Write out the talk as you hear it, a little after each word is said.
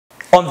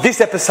On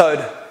this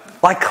episode,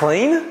 I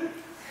clean.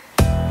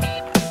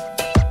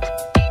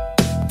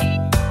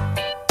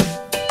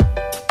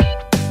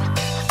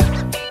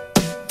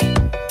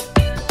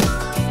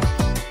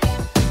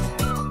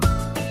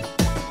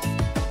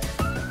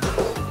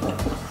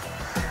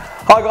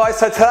 Hi guys,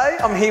 so today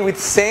I'm here with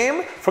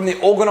Sam from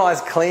the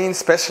Organised Cleaning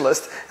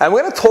Specialist, and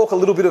we're going to talk a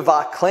little bit of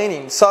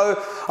cleaning.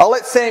 So I'll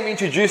let Sam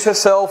introduce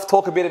herself,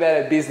 talk a bit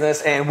about her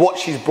business and what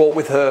she's brought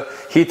with her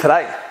here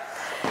today.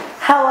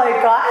 Hello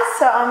guys,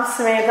 so I'm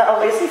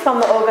Samantha from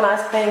the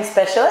Organised Cleaning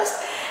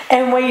Specialist,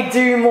 and we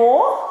do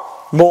more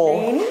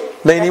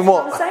cleaning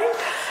what?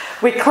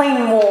 We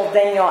clean more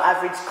than your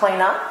average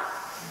cleaner.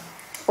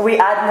 We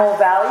add more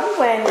value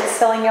when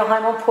selling your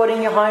home or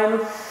putting your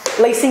home,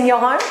 leasing your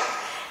home.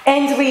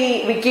 And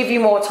we give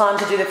you more time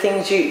to do the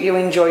things you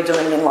enjoy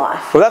doing in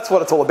life. Well, that's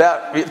what it's all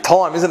about,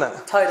 time, isn't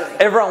it? Totally.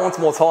 Everyone wants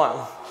more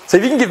time. So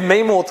if you can give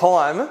me more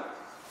time,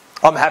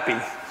 I'm happy.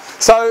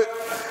 So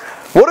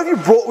what have you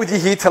brought with you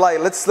here today?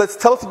 Let's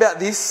tell us about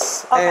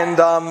this. Okay. And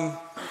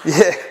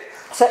yeah.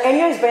 So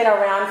Enyo's been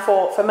around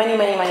for many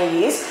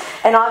years,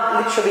 and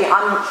I've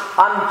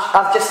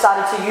just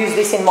started to use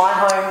this in my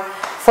home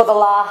for the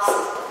last,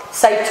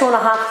 say,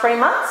 2.5, 3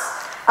 months.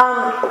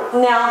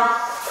 Now,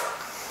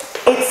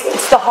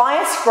 it's the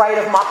highest grade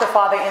of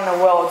microfiber in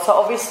the world. So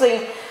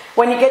obviously,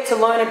 when you get to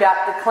learn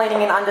about the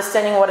cleaning and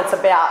understanding what it's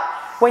about,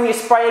 when you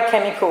spray a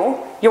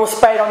chemical, you'll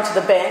spray it onto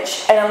the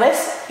bench, and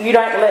unless you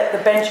don't let the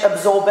bench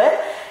absorb it,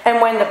 and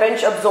when the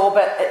bench absorb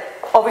it,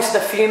 obviously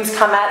the fumes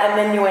come out, and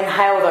then you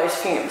inhale those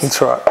fumes.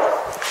 That's right.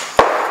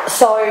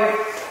 So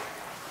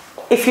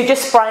if you're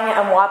just spraying it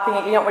and wiping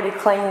it, you're not really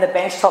cleaning the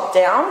bench top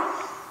down.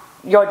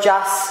 You're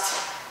just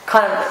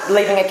kind of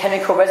leaving a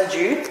chemical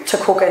residue to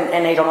cook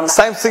and eat on.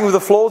 Same thing with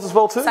the floors as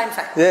well too? Same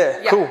thing.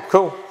 Yeah.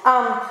 Cool.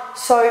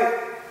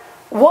 So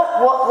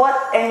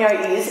what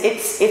Enyo is,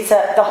 it's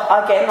again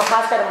the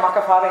highest grade of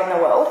microfiber in the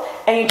world,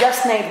 and you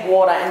just need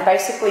water, and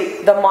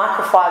basically the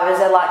microfibers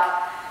are like,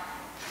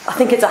 I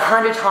think it's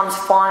 100 times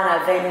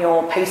finer than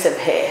your piece of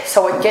hair.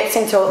 So it gets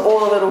into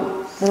all the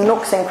little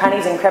nooks and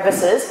crannies and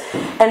crevices,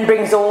 and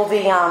brings all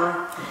the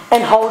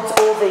and holds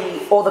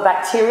all the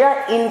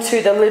bacteria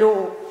into the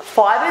little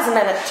fibers, and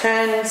then it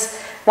turns,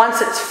 once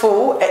it's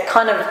full, it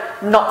kind of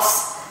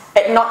knots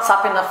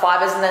up in the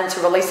fibers, and then to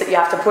release it you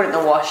have to put it in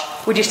the wash.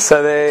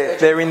 So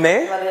they're in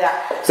there?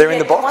 They're in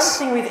the box?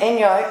 The one thing with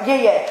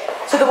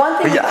Enyo, So the one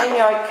thing with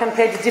Enyo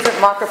compared to different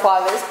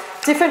microfibers,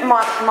 different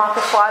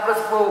microfibers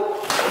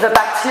the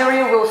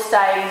bacteria will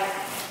stay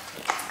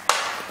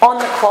on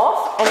the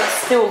cloth and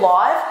it's still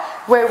live,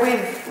 where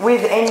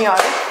with Enyo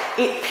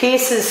it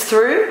pierces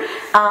through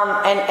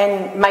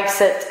and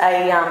makes it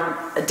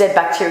a dead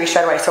bacteria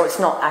straight away, so it's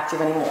not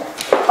active anymore.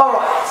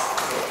 Alright.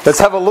 Let's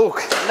have a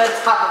look.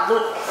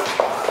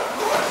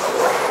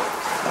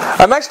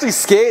 I'm actually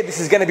scared this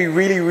is going to be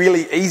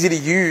really easy to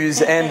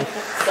use, and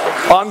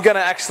I'm going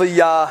to actually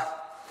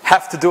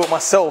have to do it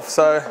myself,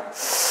 so...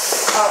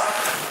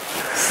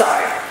 So,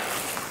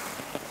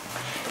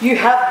 you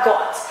have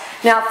got...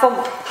 Now,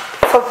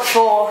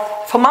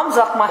 for mums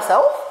like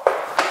myself,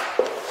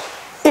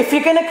 if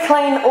you're going to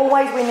clean,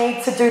 always we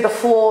need to do the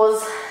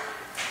floors.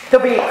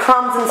 There'll be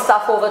crumbs and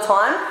stuff all the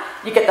time.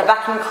 You get the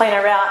vacuum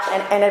cleaner out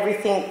and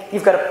everything.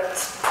 You've got to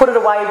put it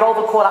away, roll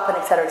the cord up, and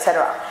etc.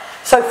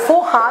 So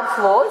for hard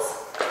floors,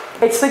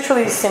 it's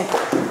literally this simple.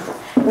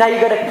 Now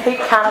you've got to keep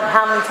count of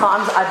how many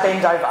times I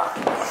bend over.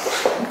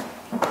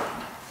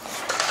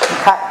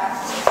 Okay.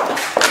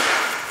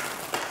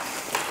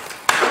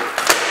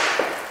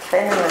 Okay,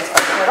 and then let's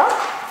open it up.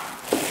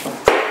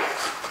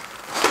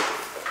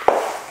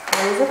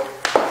 Where is it?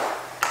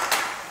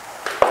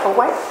 Oh,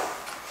 wait.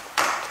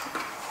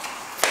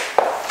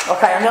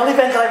 Okay, I'm nearly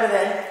bent over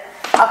then.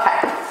 Okay.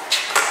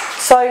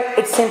 So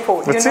it's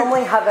simple. You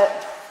normally have it...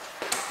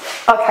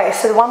 Okay,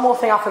 so one more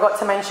thing I forgot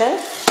to mention.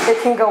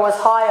 It can go as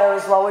high or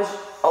as low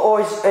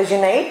as you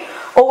need.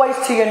 Always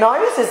to your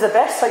nose is the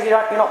best, so you're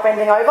not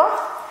bending over.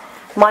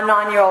 My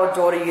 9-year-old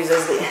daughter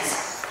uses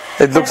this.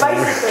 It looks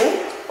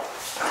basically...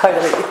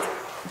 Totally. Do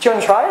you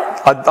want to try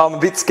it? I'm a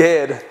bit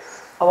scared.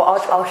 Oh,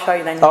 I'll show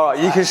you then. Alright,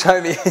 you can show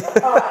me.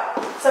 Alright,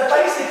 so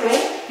basically,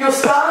 you'll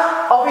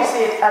start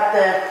obviously at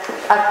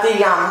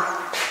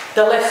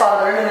the left side of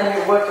the room, and then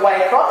you work your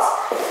way across.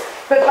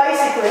 But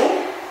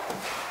basically,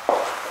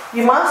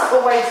 you must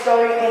always go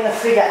in the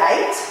figure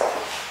 8.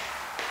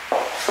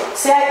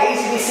 See how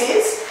easy this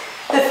is?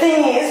 The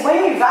thing is,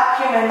 when you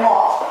vacuum and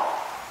mop,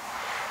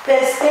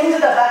 there's things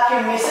that the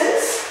vacuum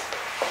misses,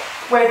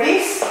 where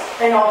this,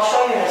 and I'll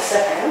show you in a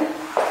second.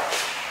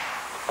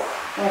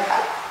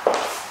 Okay.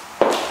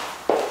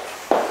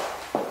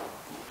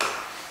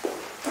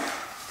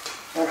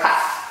 Okay.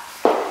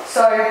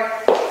 So,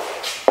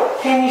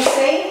 can you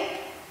see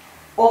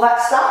all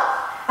that stuff?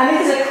 And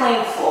this is a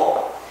clean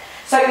floor.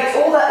 So it's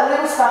all that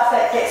little stuff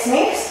that gets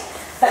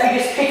mixed that you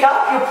just pick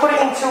up. You'll put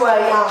it into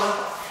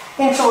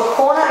a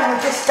corner and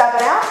you just dab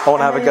it out. I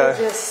want to have a go.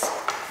 Just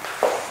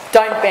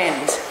don't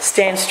bend.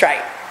 Stand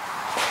straight.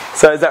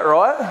 So is that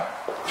right?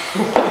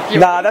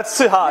 Nah, that's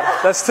too hard.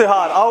 That's too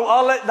hard.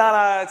 I'll let.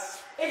 No,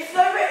 It's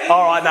super easy.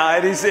 All right, no,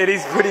 it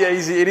is pretty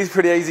easy. It is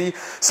pretty easy.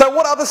 So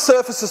what other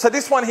surfaces? So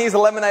this one here is a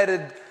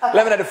laminated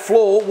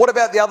floor. What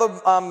about the other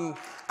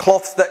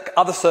cloths, that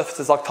other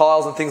surfaces like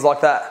tiles and things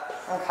like that?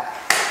 Okay.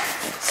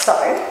 So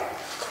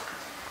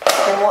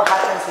then what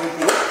happens with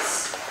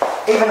this?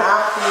 Even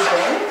after you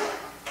bend,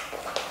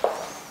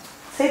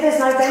 see, there's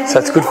no bending. So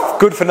it's good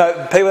for people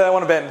that don't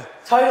want to bend.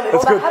 Totally.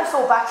 Or they have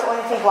sore backs or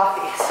anything like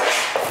this.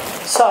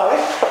 So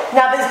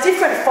now there's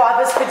different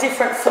fibres for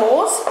different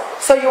floors.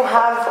 So you'll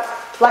have,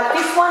 like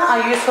this one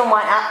I use for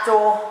my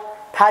outdoor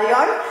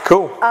patio.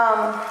 Cool.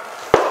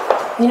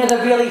 You know,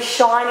 the really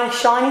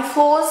shiny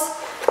floors.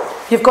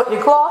 You've got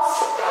your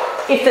gloss.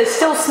 If there's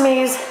still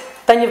smears,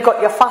 then you've got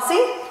your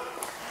fussy.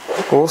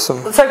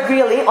 Awesome. So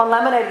really, on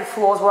laminated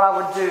floors, what I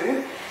would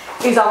do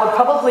is I would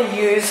probably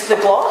use the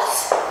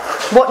gloss.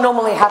 What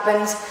normally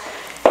happens,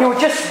 you would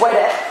just wet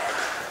it.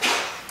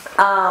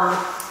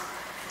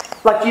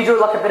 Like you do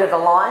like a bit of a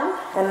line,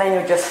 and then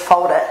you just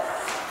fold it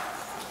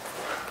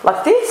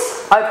like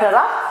this, open it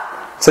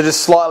up. So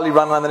just slightly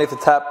run underneath the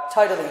tap.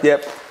 Totally.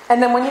 Yep.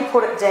 And then when you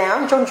put it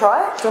down, do you want to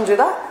try it? Do you want to do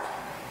that?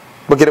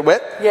 We'll get it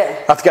wet?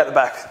 Yeah. I have to go at the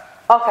back.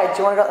 Okay, do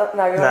you want to go?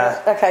 No, you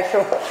want to? Okay,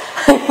 cool.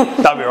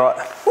 That'll be right.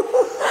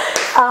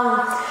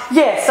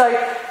 Yeah, so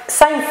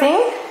same thing.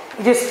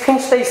 You just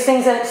pinch these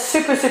things and it's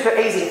super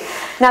easy.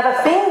 Now the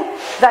thing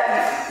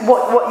that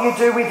what you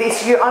do with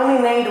this, you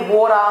only need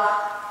water,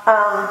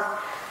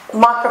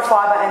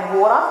 microfiber and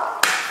water.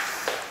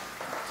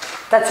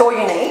 That's all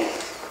you need.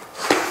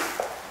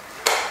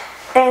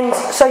 And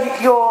so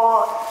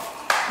your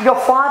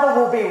fibre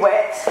will be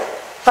wet,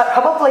 but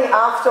probably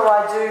after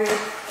I do,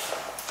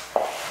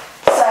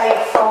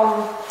 say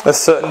from a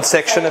certain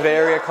section of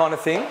area kind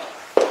of thing?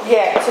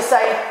 Yeah, to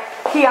say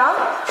here,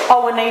 I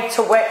will need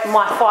to wet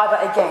my fibre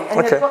again.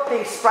 And they've got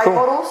these spray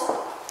bottles.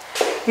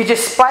 You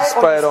just spray it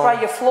or you spray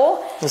your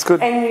floor. That's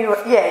good. And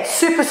it's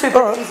super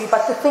easy.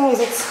 But the thing is,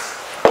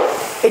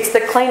 it's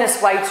the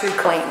cleanest way to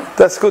clean.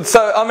 That's good.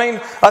 So, I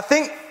mean, I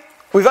think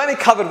we've only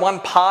covered one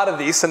part of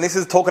this, and this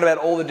is talking about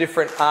all the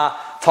different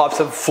types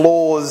of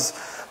floors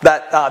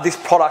that this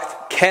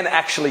product can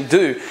actually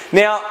do.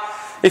 Now,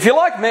 if you're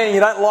like me and you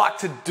don't like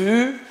to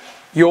do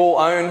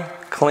your own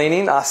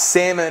cleaning,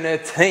 Sam and her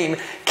team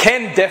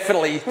can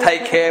definitely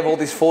take care of all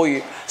this for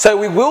you. So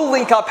we will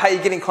link up how you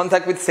get in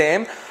contact with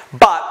Sam,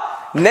 but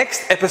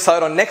next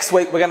episode or next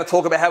week we're going to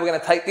talk about how we're going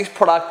to take this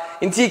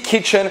product into your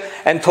kitchen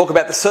and talk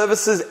about the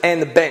services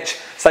and the bench.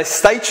 So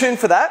stay tuned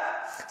for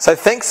that. So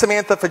thanks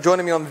Samantha for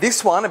joining me on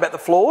this one about the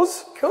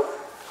floors. Cool.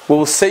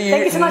 We'll see you.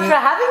 Thank you so much for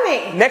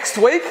having me. Next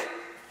week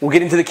we'll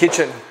get into the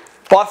kitchen.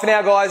 Bye for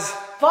now guys.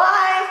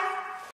 Bye.